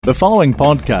The following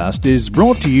podcast is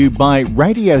brought to you by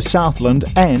Radio Southland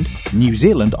and New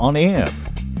Zealand On Air.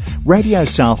 Radio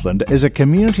Southland is a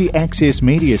community access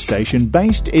media station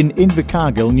based in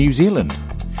Invercargill, New Zealand.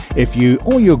 If you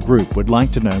or your group would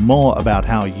like to know more about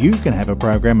how you can have a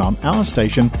program on our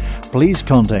station, please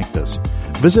contact us.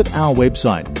 Visit our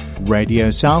website,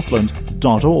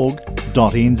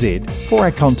 radiosouthland.org.nz, for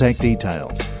our contact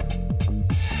details.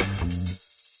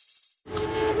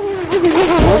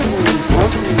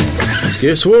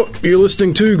 Guess what? You're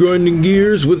listening to Grinding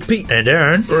Gears with Pete and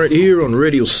Aaron, right here on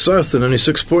Radio Southland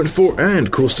 96.4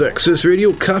 and Coast Access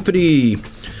Radio Kapiti.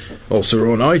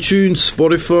 Also on iTunes,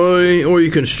 Spotify, or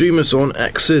you can stream us on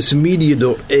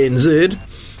accessmedia.nz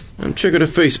and check out our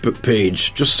Facebook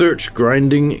page. Just search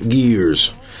Grinding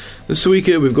Gears. This week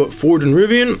we've got Ford and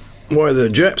Rivian, why the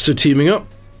Japs are teaming up,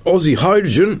 Aussie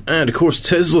hydrogen, and of course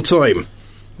Tesla time.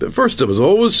 But first up, as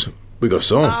always, we got a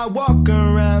song. I walk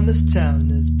around this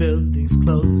town as buildings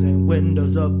close and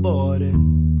windows are boarded.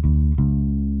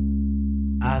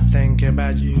 I think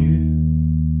about you.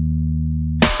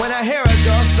 When I hear a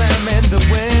door slam in the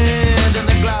wind and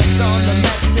the glass on the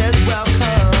mat says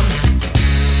welcome,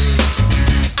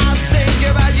 I think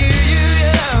about you,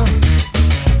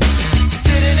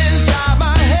 sitting inside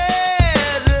my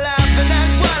head, laughing at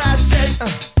what I said.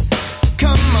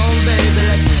 Come on, baby,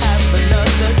 let's have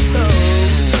another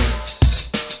toast.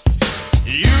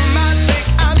 You might think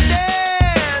I'm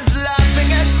danced,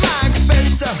 laughing at my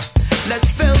expense. Let's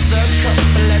fill the cup,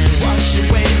 let's wash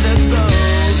away the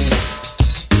ghost.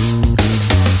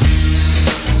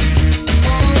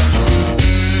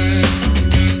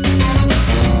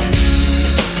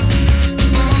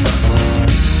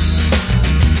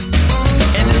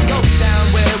 In this ghost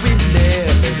town where we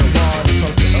live, there's a water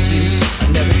poster of you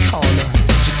on every corner.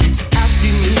 She keeps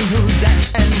asking me who's that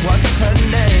and what's her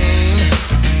name.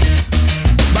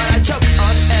 But I choke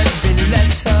on every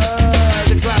letter,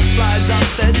 the glass flies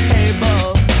off the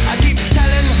table. I keep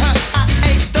telling her I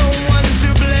ain't the one to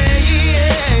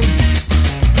blame.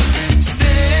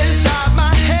 Sitting inside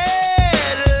my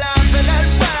head, laughing at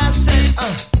what I said.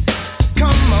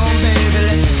 Come on, baby,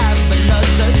 let's have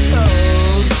another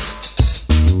toast.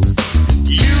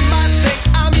 You might think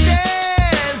I'm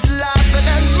danced, laughing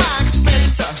at my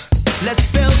expense. Let's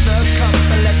fill the cup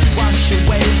and let's wash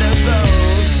away the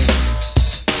ghost.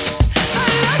 I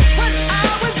liked when I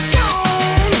was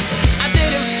gone. I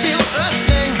didn't feel a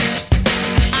thing.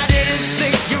 I didn't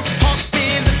think you'd haunt me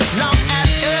this long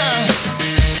after.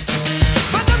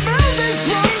 But the buildings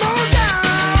crumble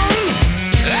down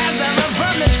as I run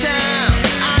from the town.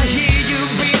 I hear you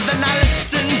breathe and I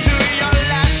listen to your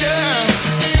laughter.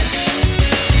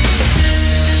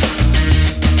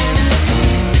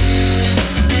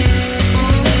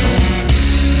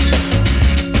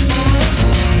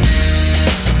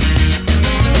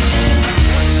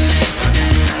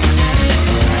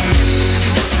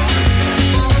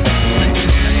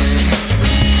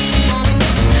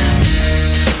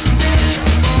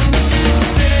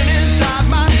 Sitting inside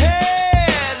my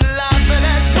head, laughing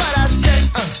at what I said.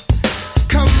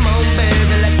 Come on,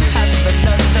 baby, let's have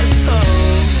another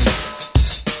toast.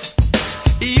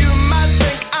 You might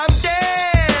think I'm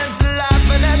danced,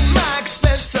 laughing at my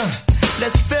expense.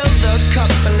 Let's fill the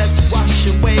cup and let's wash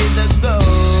away the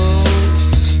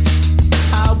ghost.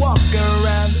 I walk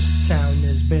around this town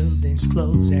as buildings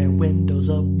close and windows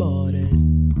are boarded.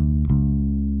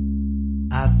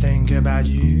 I think about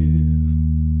you.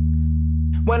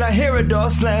 When I hear a door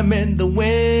slam in the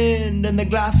wind and the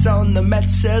glass on the mat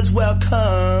says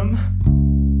welcome,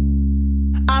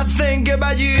 I think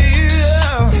about you.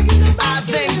 I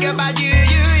think about you,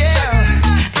 yeah.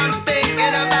 I'm thinking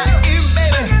about you,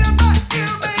 baby.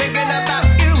 Thinking about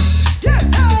you.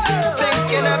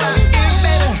 Thinking about you,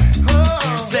 baby.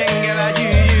 Thinking about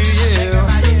you, yeah.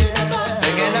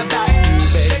 Thinking about you,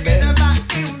 baby.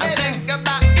 I think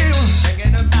about you. I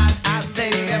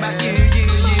think about you, you.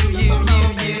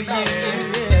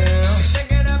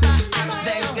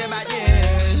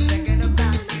 Thinking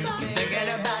about you.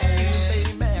 Thinking about you,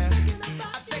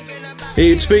 baby. Hey,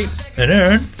 it's Pete. and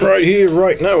Aaron. Right here,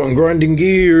 right now on Grinding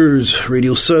Gears,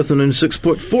 Radio Southland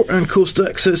 96.4 and Coast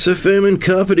Access FM in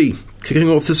Kapiti. Kicking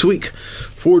off this week,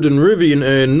 Ford and Rivian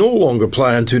no longer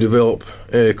plan to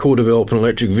co-develop an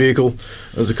electric vehicle,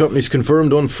 as the companies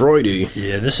confirmed on Friday.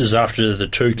 Yeah, this is after the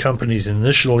two companies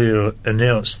initially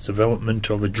announced development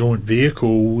of a joint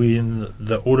vehicle when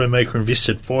the automaker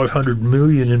invested $500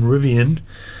 million in Rivian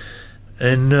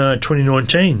in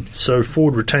 2019. So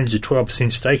Ford retains a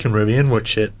 12% stake in Rivian,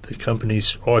 which at the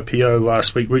company's IPO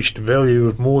last week reached a value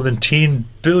of more than $10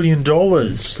 billion.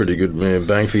 Pretty good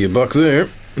bang for your buck there.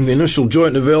 The initial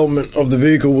joint development of the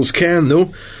vehicle was canned,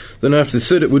 though. Then after they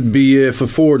said it would be for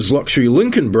Ford's luxury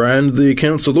Lincoln brand, they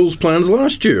cancelled those plans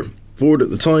last year. Ford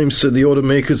at the time said the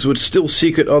automakers would still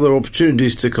seek out other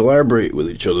opportunities to collaborate with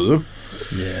each other, though.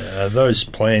 Yeah, those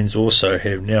plans also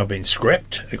have now been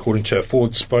scrapped, according to a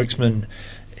Ford spokesman,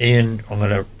 and I'm going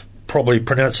to probably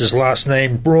pronounce his last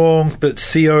name wrong, but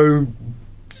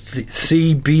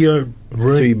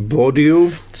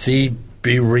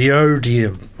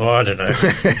Theboriodium, I don't know.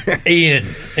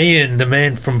 Ian, the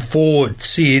man from Ford,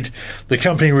 said the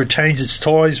company retains its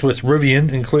ties with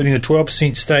Rivian, including a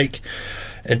 12% stake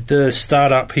at the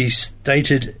startup. He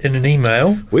stated in an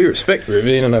email, "We respect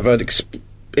Rivian and I've had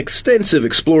extensive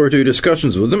exploratory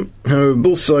discussions with them. However,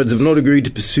 both sides have not agreed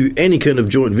to pursue any kind of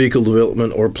joint vehicle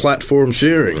development or platform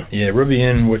sharing." Yeah,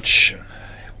 Rivian, which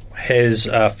has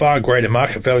a far greater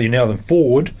market value now than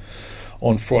Ford,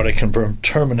 on Friday confirmed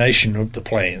termination of the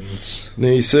plans.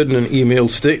 He said in an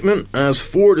emailed statement, as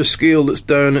Ford has scaled its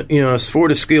own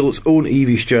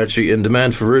EV strategy and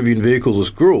demand for Rivian vehicles has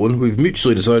grown, we've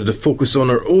mutually decided to focus on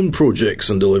our own projects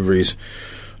and deliveries.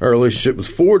 Our relationship with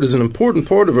Ford is an important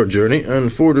part of our journey,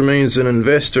 and Ford remains an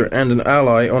investor and an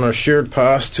ally on our shared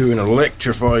path to an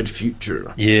electrified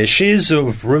future. Yeah, shares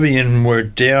of Rivian were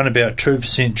down about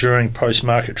 2% during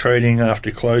post-market trading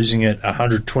after closing at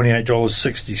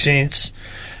 $128.60.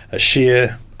 A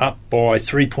share up by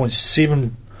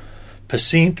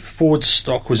 3.7%. Ford's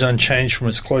stock was unchanged from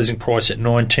its closing price at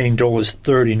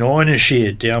 $19.39 a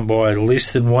share, down by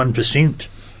less than 1%.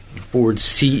 Ford's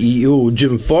CEO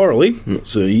Jim Farley,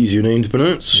 that's an easier name to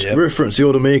pronounce, referenced the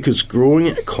automaker's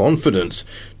growing confidence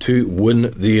to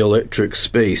win the electric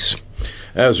space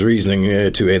as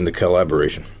reasoning to end the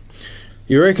collaboration.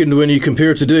 He reckoned when you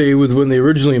compare today with when they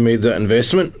originally made that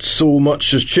investment, so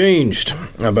much has changed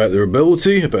about their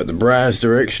ability, about the brand's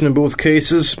direction in both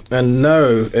cases, and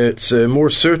now it's more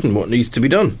certain what needs to be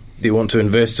done. They want to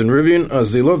invest in Rivian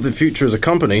as they love the future as a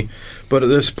company, but at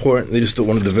this point they just don't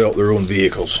want to develop their own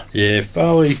vehicles. Yeah,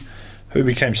 Farley, who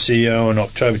became CEO in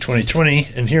October 2020,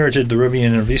 inherited the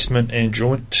Rivian investment and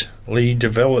jointly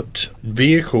developed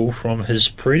vehicle from his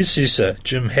predecessor,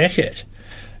 Jim Hackett.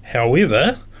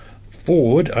 However,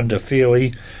 Ford, under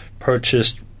Farley,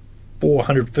 purchased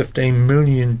 $415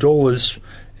 million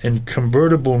in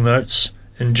convertible notes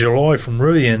in July from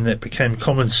Rivian that became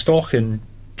common stock in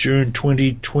June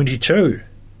 2022.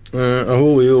 A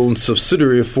wholly owned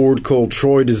subsidiary of Ford called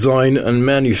Troy Design and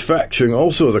Manufacturing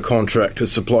also has a contract to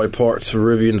supply parts for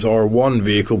Rivian's R1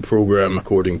 vehicle program,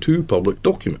 according to public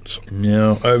documents.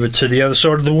 Now, over to the other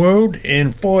side of the world,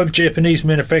 and 5 Japanese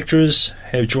manufacturers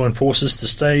have joined forces to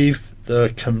save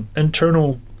the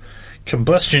internal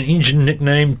combustion engine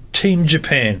nicknamed Team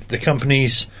Japan. The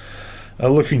companies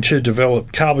are looking to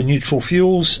develop carbon-neutral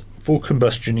fuels for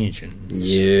combustion engines.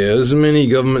 Yeah, as many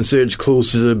governments edge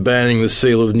closer to banning the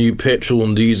sale of new petrol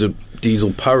and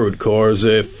diesel-powered cars,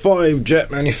 5 Jap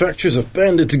manufacturers have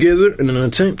banded together in an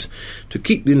attempt to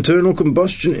keep the internal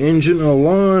combustion engine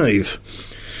alive.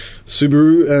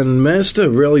 Subaru and Mazda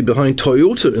rallied behind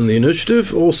Toyota in the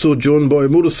initiative, also joined by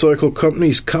motorcycle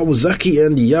companies Kawasaki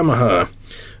and Yamaha.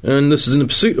 And this is in the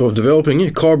pursuit of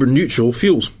developing carbon-neutral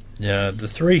fuels. Yeah, the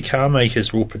 3 car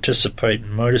makers will participate in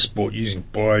motorsport using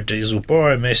biodiesel,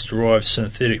 biomass-derived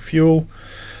synthetic fuel,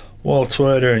 while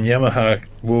Toyota and Yamaha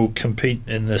will compete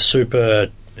in the Super,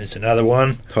 there's another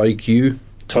one, Taikyu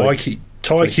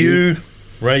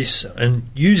race and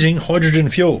using hydrogen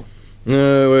fuel.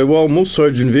 While most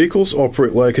hydrogen vehicles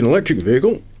operate like an electric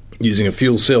vehicle, using a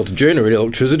fuel cell to generate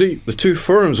electricity, the 2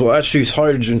 firms will actually use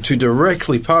hydrogen to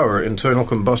directly power internal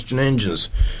combustion engines.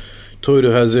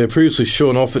 Toyota has previously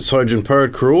shown off its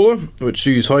hydrogen-powered Corolla, which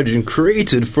used hydrogen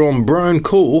created from brown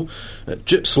coal at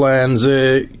Gippsland's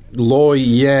Loy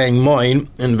Yang mine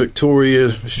in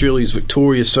Australia's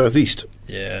Victoria southeast.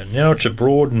 Yeah, now to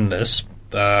broaden this,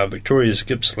 Victoria's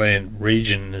Gippsland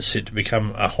region is set to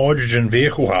become a hydrogen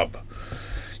vehicle hub.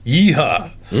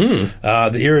 Yeehaw!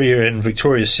 The area in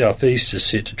Victoria's southeast is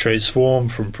set to transform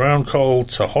from brown coal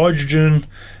to hydrogen,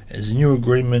 as a new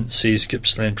agreement sees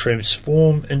Gippsland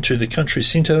transform into the country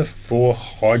centre for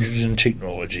hydrogen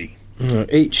technology.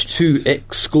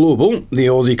 H2X Global, the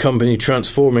Aussie company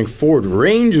transforming Ford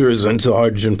Rangers into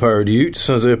hydrogen-powered utes,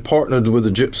 has partnered with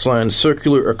the Gippsland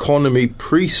Circular Economy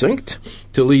Precinct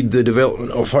to lead the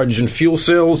development of hydrogen fuel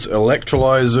cells,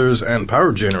 electrolyzers and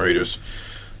power generators.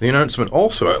 The announcement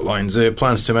also outlines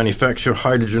plans to manufacture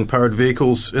hydrogen-powered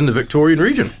vehicles in the Victorian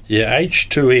region. Yeah,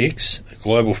 H2X,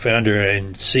 global founder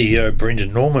and CEO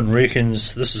Brendan Norman,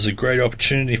 reckons this is a great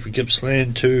opportunity for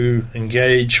Gippsland to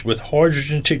engage with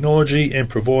hydrogen technology and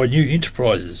provide new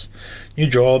enterprises, new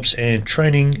jobs and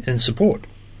training and support.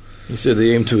 He said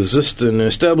they aim to assist in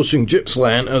establishing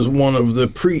Gippsland as one of the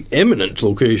preeminent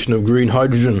location of green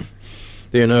hydrogen.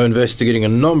 They are now investigating a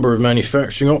number of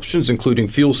manufacturing options, including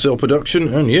fuel cell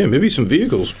production and, maybe some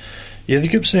vehicles. Yeah, the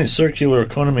Gippsland Circular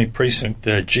Economy Precinct,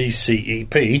 the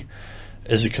GCEP,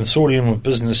 is a consortium of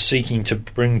business seeking to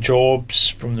bring jobs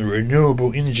from the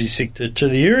renewable energy sector to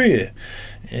the area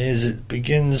as it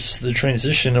begins the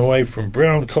transition away from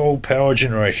brown coal power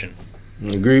generation.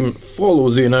 The agreement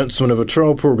follows the announcement of a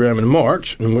trial program in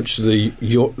March in which the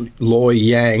Loy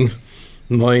Yang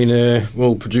mine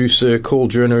will produce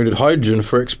coal-generated hydrogen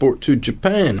for export to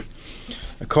Japan.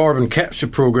 A carbon capture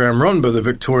program run by the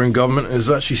Victorian government is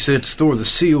actually said to store the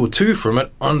CO2 from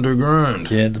it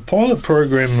underground. Yeah, the pilot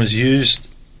program will use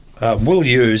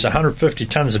 150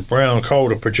 tonnes of brown coal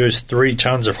to produce 3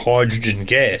 tonnes of hydrogen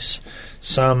gas,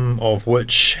 some of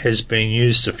which has been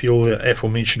used to fuel the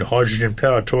aforementioned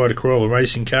hydrogen-powered Toyota Corolla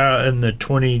racing car in the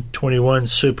 2021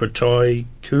 Super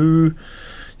Taiku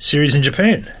series in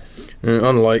Japan.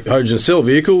 Unlike hydrogen cell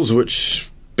vehicles, which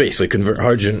basically convert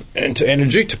hydrogen into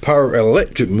energy to power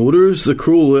electric motors, the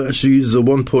Corolla actually uses a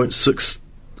 1.6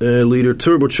 litre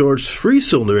turbocharged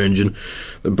 3-cylinder engine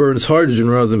that burns hydrogen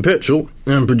rather than petrol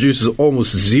and produces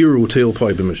almost zero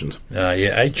tailpipe emissions.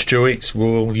 H2X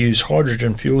will use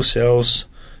hydrogen fuel cells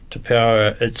to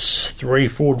power its 3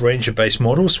 Ford Ranger-based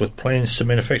models, with plans to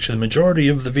manufacture the majority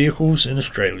of the vehicles in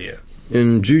Australia.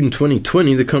 In June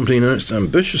 2020, the company announced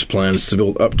ambitious plans to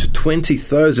build up to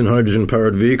 20,000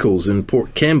 hydrogen-powered vehicles in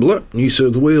Port Kembla, New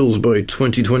South Wales by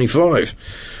 2025.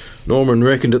 Norman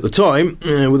reckoned at the time,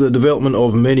 with the development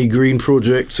of many green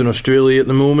projects in Australia at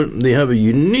the moment, they have a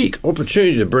unique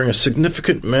opportunity to bring a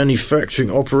significant manufacturing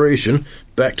operation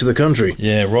back to the country.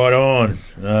 Yeah, right on.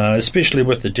 Especially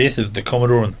with the death of the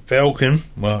Commodore and the Falcon.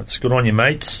 Well, it's good on you,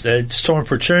 mates. It's time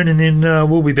for a tune, and then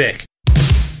we'll be back.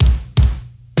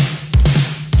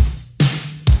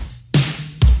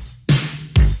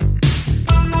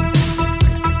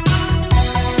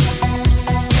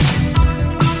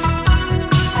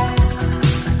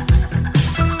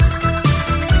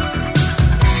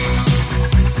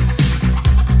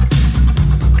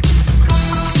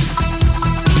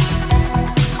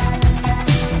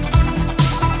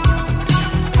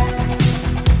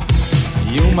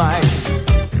 You might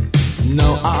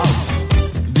know of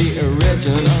the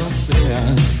original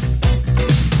sin,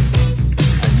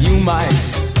 and you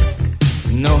might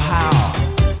know how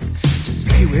to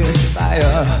play with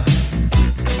fire.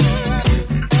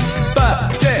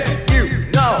 But did you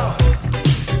know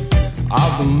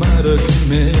of the murder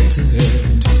committed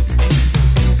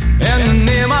in the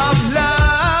name of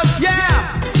love? Yeah,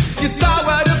 you thought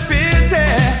what a pity.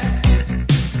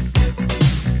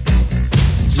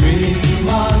 Dream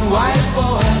on, white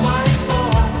boy,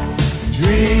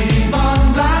 dream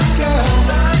on, black girl,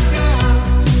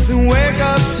 then wake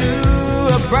up to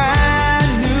a brand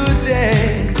new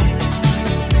day,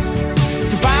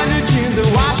 to find your dreams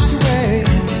are washed away.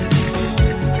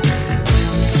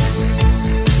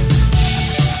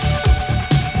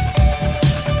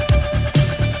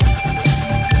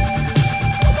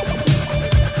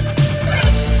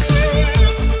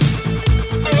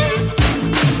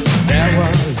 There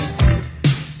was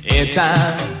a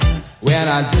time when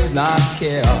I did not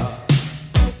care,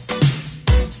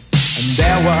 and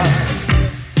there was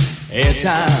a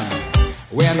time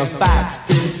when the facts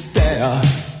did stare.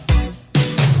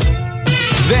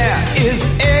 There is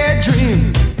a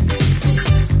dream,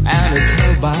 and it's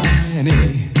held by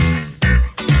many.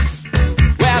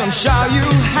 Well, I'm sure you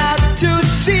have to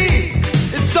see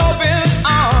its open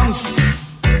arms.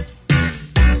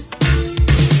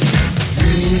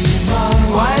 Dream on,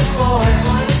 white boy,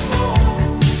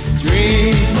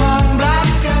 dream on, black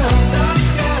girl,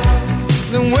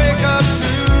 then wake up to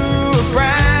a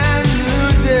brand new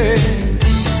day,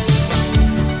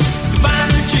 to find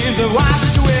the dreams are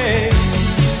washed away.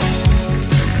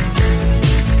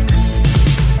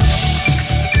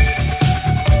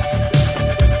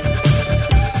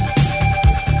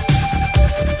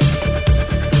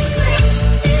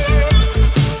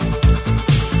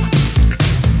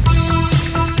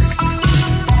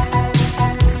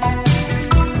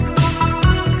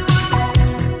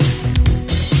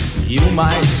 You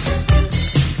might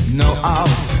know of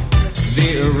the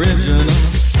original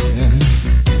sin.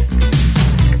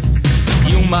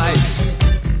 You might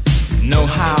know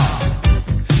how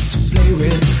to play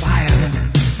with fire.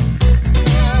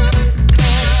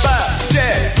 But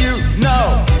did you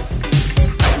know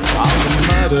of the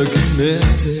murder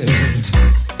committed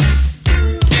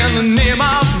in the name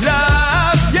of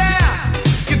love? Yeah,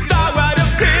 you thought what a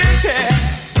pity.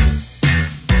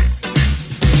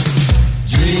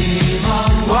 Dream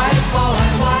on, white boy,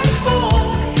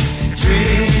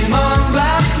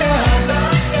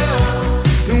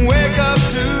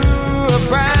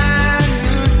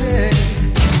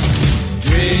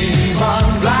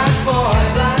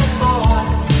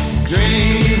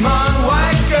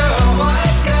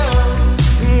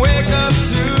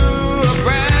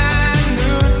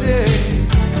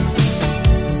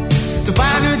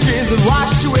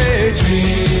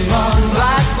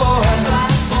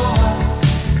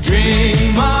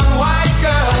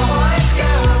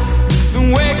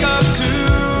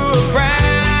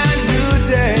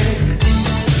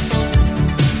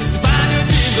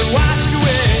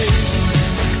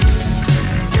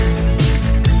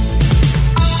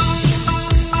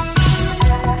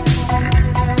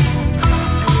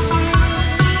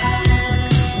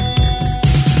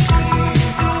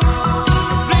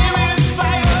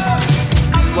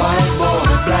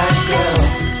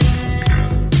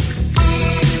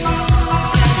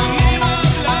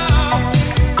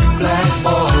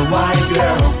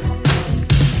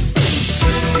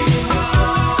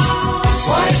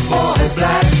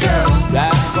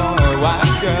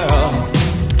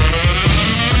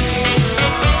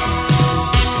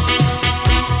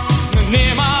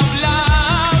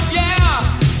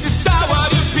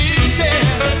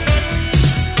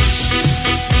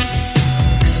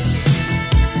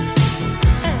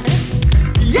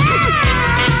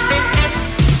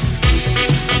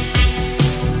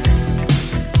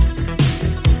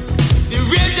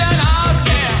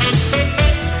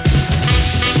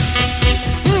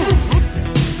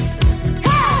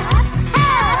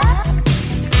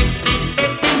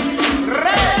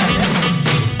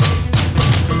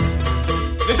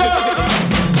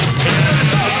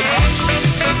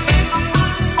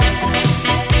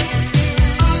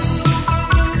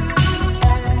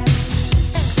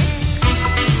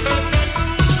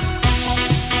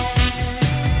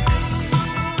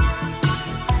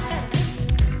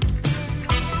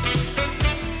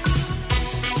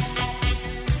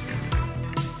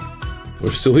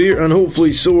 We're still here, and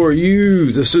hopefully so are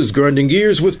you. This is Grinding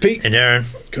Gears with Pete. And Aaron.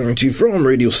 Coming to you from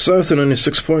Radio South and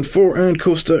 96.4 and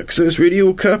Coast Access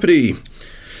Radio Capity.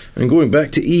 And going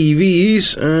back to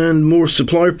EVs, and more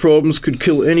supply problems could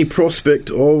kill any prospect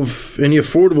of any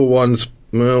affordable ones.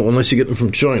 Well, unless you get them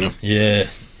from China. Yeah.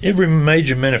 Every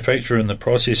major manufacturer in the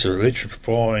process of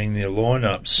electrifying their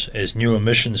lineups as new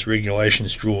emissions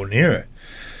regulations draw nearer.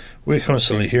 We're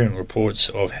constantly hearing reports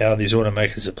of how these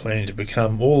automakers are planning to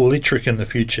become all electric in the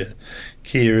future.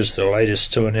 Kia is the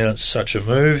latest to announce such a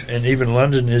move, and even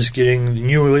London is getting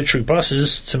new electric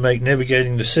buses to make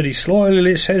navigating the city slightly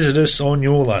less hazardous on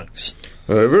your lungs.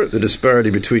 However, the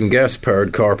disparity between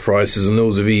gas-powered car prices and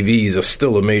those of EVs is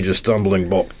still a major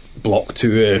stumbling block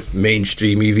to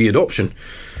mainstream EV adoption.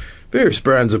 Various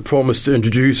brands have promised to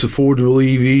introduce affordable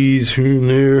EVs here and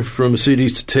there, from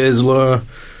Mercedes to Tesla,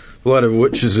 the latter of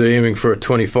which is aiming for a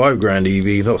 25 grand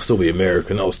EV. That'll still be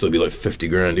American, that'll still be like 50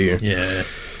 grand here. Yeah.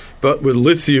 But with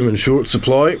lithium in short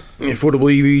supply, the affordable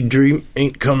EV dream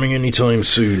ain't coming anytime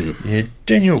soon. Yeah,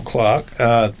 Daniel Clark,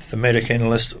 thematic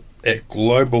analyst at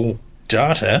Global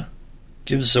Data,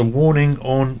 gives a warning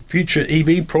on future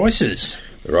EV prices.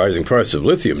 The rising price of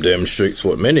lithium demonstrates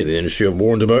what many in the industry have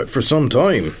warned about for some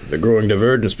time, the growing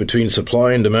divergence between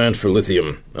supply and demand for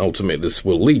lithium. Ultimately, this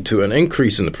will lead to an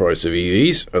increase in the price of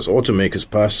EVs as automakers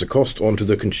pass the cost on to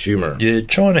the consumer. Yeah,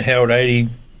 China held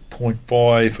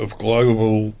 80.5% of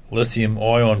global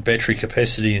lithium-ion battery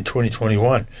capacity in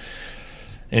 2021.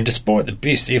 And despite the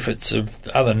best efforts of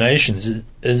other nations, it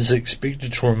is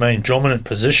expected to remain dominant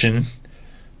position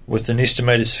with an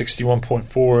estimated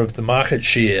 61.4% of the market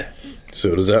share.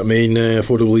 So does that mean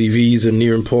affordable EVs are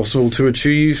near impossible to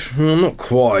achieve? Well, not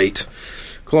quite.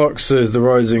 Clark says the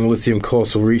rising lithium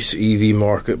costs will reach the EV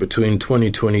market between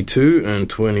 2022 and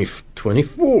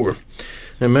 2024.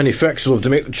 And manufacturers will have to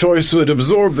make the choice whether to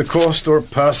absorb the cost or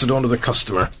pass it on to the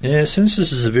customer. Yeah, since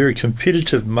this is a very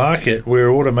competitive market where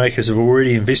automakers have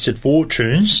already invested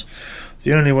fortunes,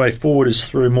 the only way forward is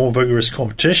through more vigorous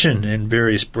competition, and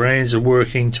various brands are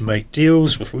working to make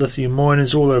deals with lithium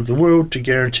miners all over the world to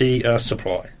guarantee our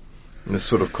supply. This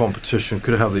sort of competition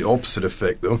could have the opposite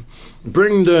effect, though.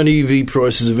 Bring down EV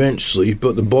prices eventually,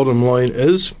 but the bottom line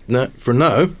is that, for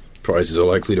now, prices are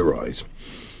likely to rise.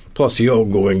 Plus, the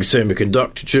ongoing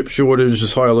semiconductor chip shortage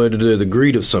has highlighted the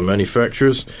greed of some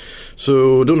manufacturers,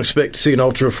 so don't expect to see an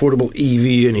ultra-affordable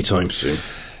EV anytime soon.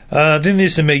 Then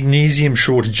there's the magnesium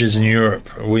shortages in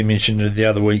Europe. We mentioned it the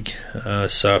other week.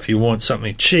 So if you want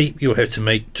something cheap, you'll have to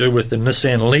make do with the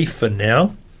Nissan Leaf for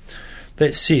now.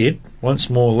 That said, once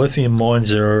more lithium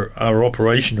mines are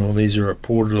operational, these are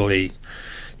reportedly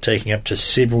taking up to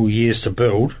several years to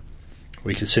build,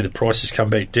 we could see the prices come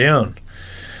back down.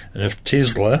 And if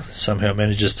Tesla somehow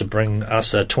manages to bring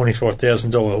us a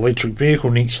 $25,000 electric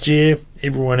vehicle next year,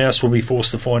 everyone else will be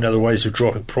forced to find other ways of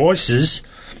dropping prices.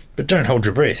 But don't hold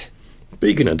your breath.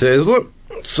 Speaking of Tesla,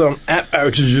 some app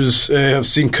outages have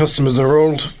seen customers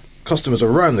around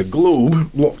the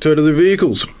globe locked out of their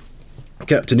vehicles.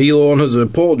 Captain Elon has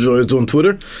apologised on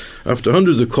Twitter after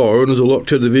hundreds of car owners are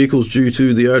locked out of the vehicles due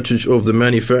to the outage of the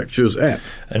manufacturer's app.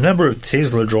 A number of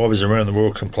Tesla drivers around the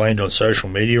world complained on social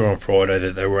media on Friday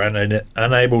that they were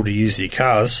unable to use their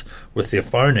cars with their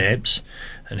phone apps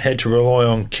and had to rely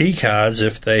on key cards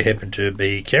if they happened to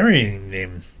be carrying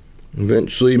them.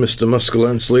 Eventually, Mr. Musk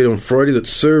announced late on Friday that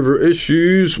server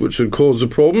issues, which had caused the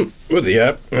problem with the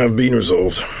app, have been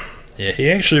resolved. Yeah, he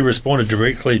actually responded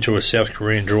directly to a South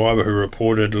Korean driver who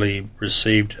reportedly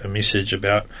received a message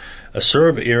about a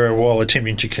server error while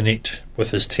attempting to connect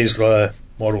with his Tesla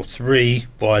Model 3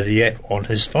 via the app on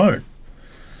his phone.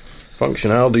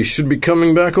 Functionality should be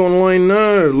coming back online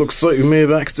now. It looks like we may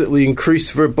have accidentally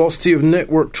increased verbosity of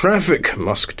network traffic,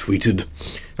 Musk tweeted.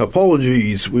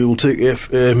 Apologies, we will take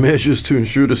measures to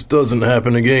ensure this doesn't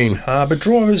happen again. But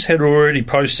drivers had already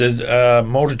posted a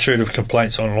multitude of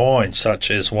complaints online,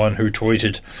 such as one who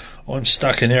tweeted, "I'm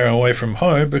stuck an hour away from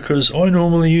home because I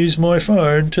normally use my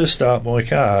phone to start my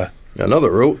car." Another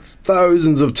wrote,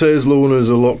 "Thousands of Tesla owners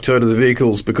are locked out of the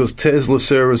vehicles because Tesla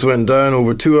service went down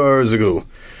over 2 hours ago.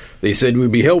 They said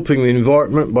we'd be helping the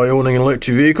environment by owning an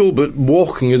electric vehicle, but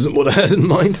walking isn't what I had in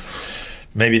mind."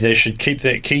 Maybe they should keep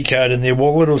that key card in their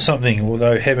wallet or something,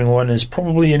 although having one is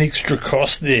probably an extra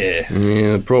cost there.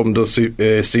 Yeah, the problem does seem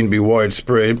to be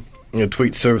widespread.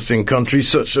 Tweet servicing countries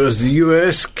such as the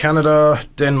US, Canada,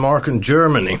 Denmark and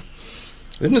Germany.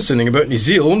 They didn't say anything about New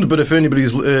Zealand, but if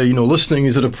anybody's listening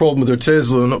is had a problem with their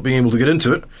Tesla and not being able to get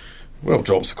into it, well,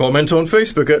 drop us a comment on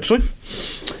Facebook, actually.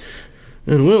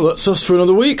 And, well, that's us for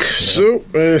another week. Yeah. So,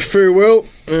 farewell,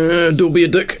 don't be a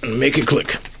dick and make it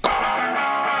click.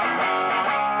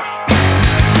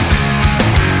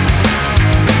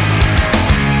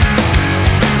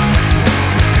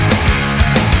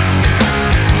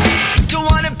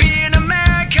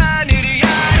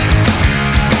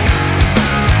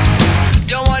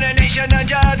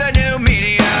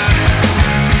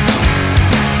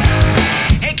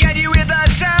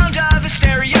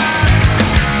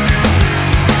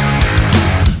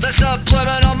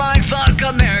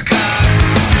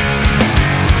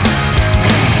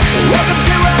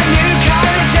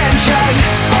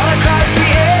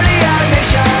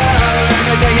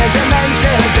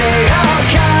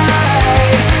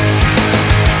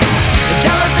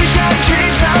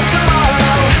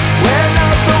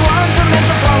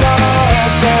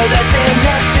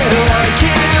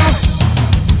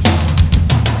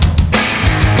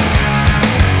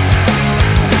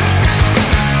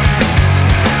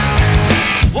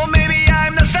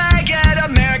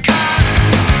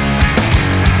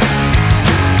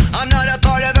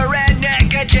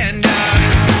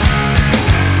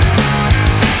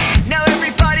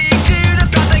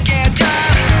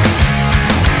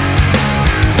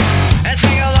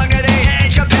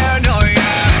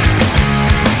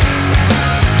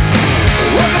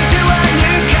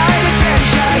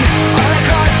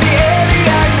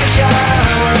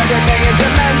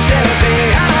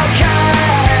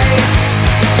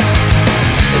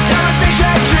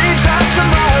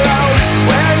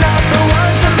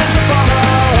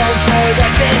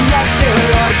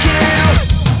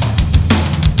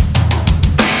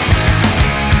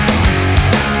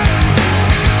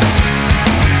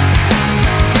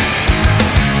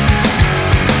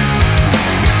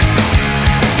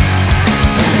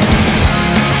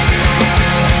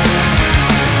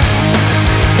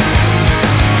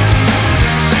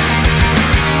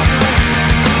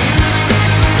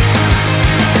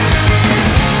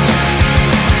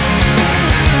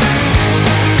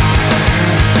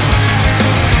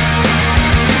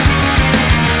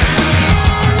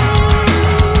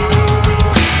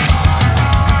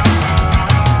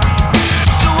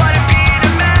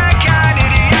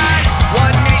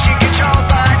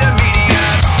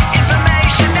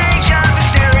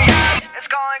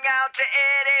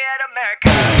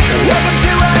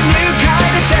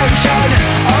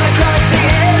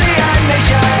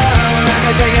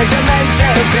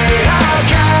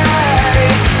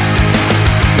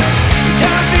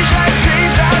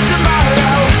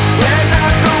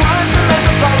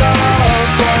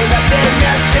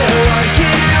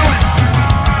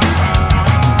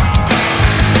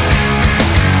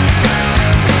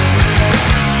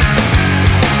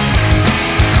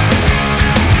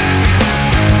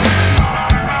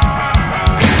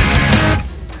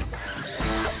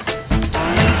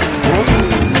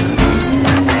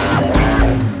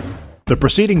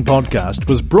 preceding podcast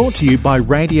was brought to you by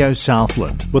Radio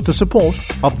Southland with the support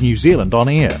of New Zealand On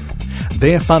Air.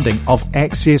 Their funding of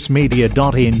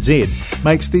accessmedia.nz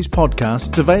makes these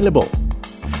podcasts available.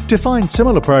 To find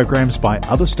similar programs by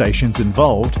other stations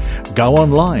involved, go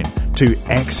online to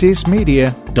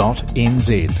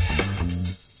accessmedia.nz.